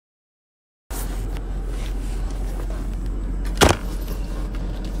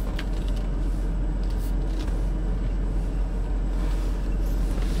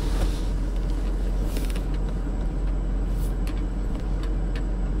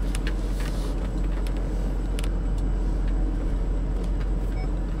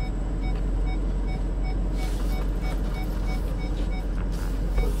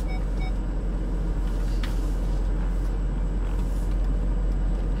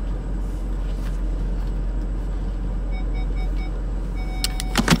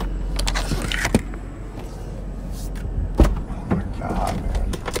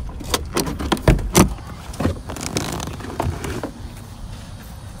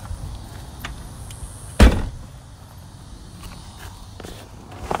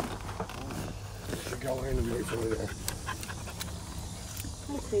away from you there.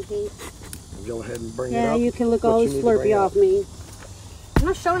 Hi, sweetie. Go ahead and bring it up. Yeah, you can look all slurpy off me. I'm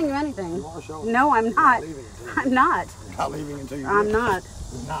not showing you anything. You are showing. No, I'm not. I'm not. You're not leaving until you do. I'm not.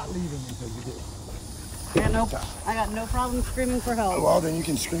 You're not leaving until you do. I got no problem screaming for help. Well, then you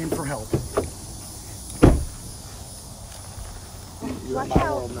can scream for help. You're in my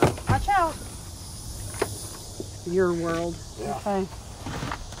world now. Watch out. Your world. Yeah. Okay.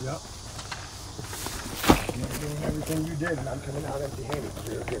 Yep. You're doing everything you did, and I'm coming out empty-handed.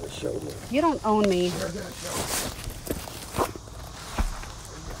 You're going to show me. You don't own me. You're going to show me.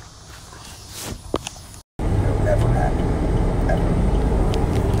 It'll never happen. Ever.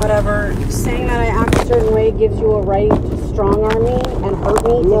 Whatever. Saying that I act a certain way gives you a right to strong-arm me and hurt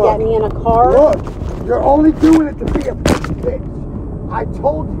me to get me in a car. Look, you're only doing it to be a bitch. I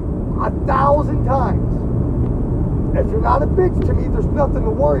told you 1,000 times. If you're not a bitch to me, there's nothing to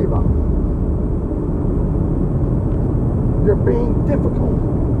worry about. You're being difficult.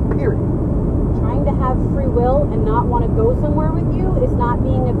 Period. Trying to have free will and not want to go somewhere with you is not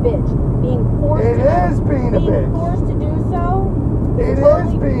being a bitch. Being forced It is being a bitch. Being forced to do so. It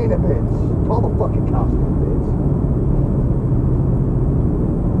is being a bitch. Call the fucking cops, bitch.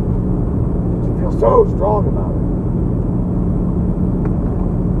 You feel so strong about it.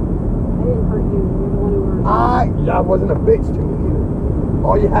 I didn't hurt you. You're the one who hurt me. I wasn't a bitch to me either.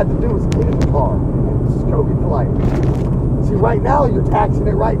 All you had to do was get in the car and just go get the light. See, right now, you're taxing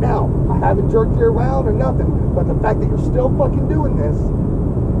it right now. I haven't jerked you around or nothing. But the fact that you're still fucking doing this.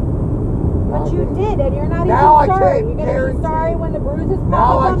 But you did, and you're not now even sorry. You're going to be sorry when the bruises pop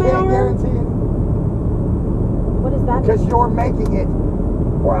now up on my I can't arm? guarantee it. What does that Because mean? you're making it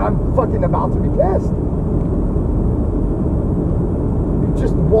where I'm fucking about to be pissed. You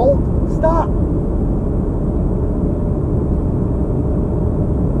just won't stop.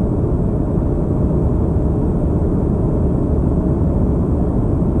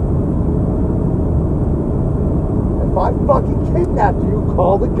 If I fucking kidnapped you,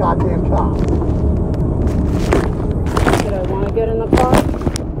 call the goddamn cops. Did I want to get in the car?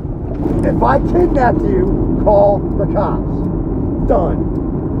 If I kidnapped you, call the cops. Done.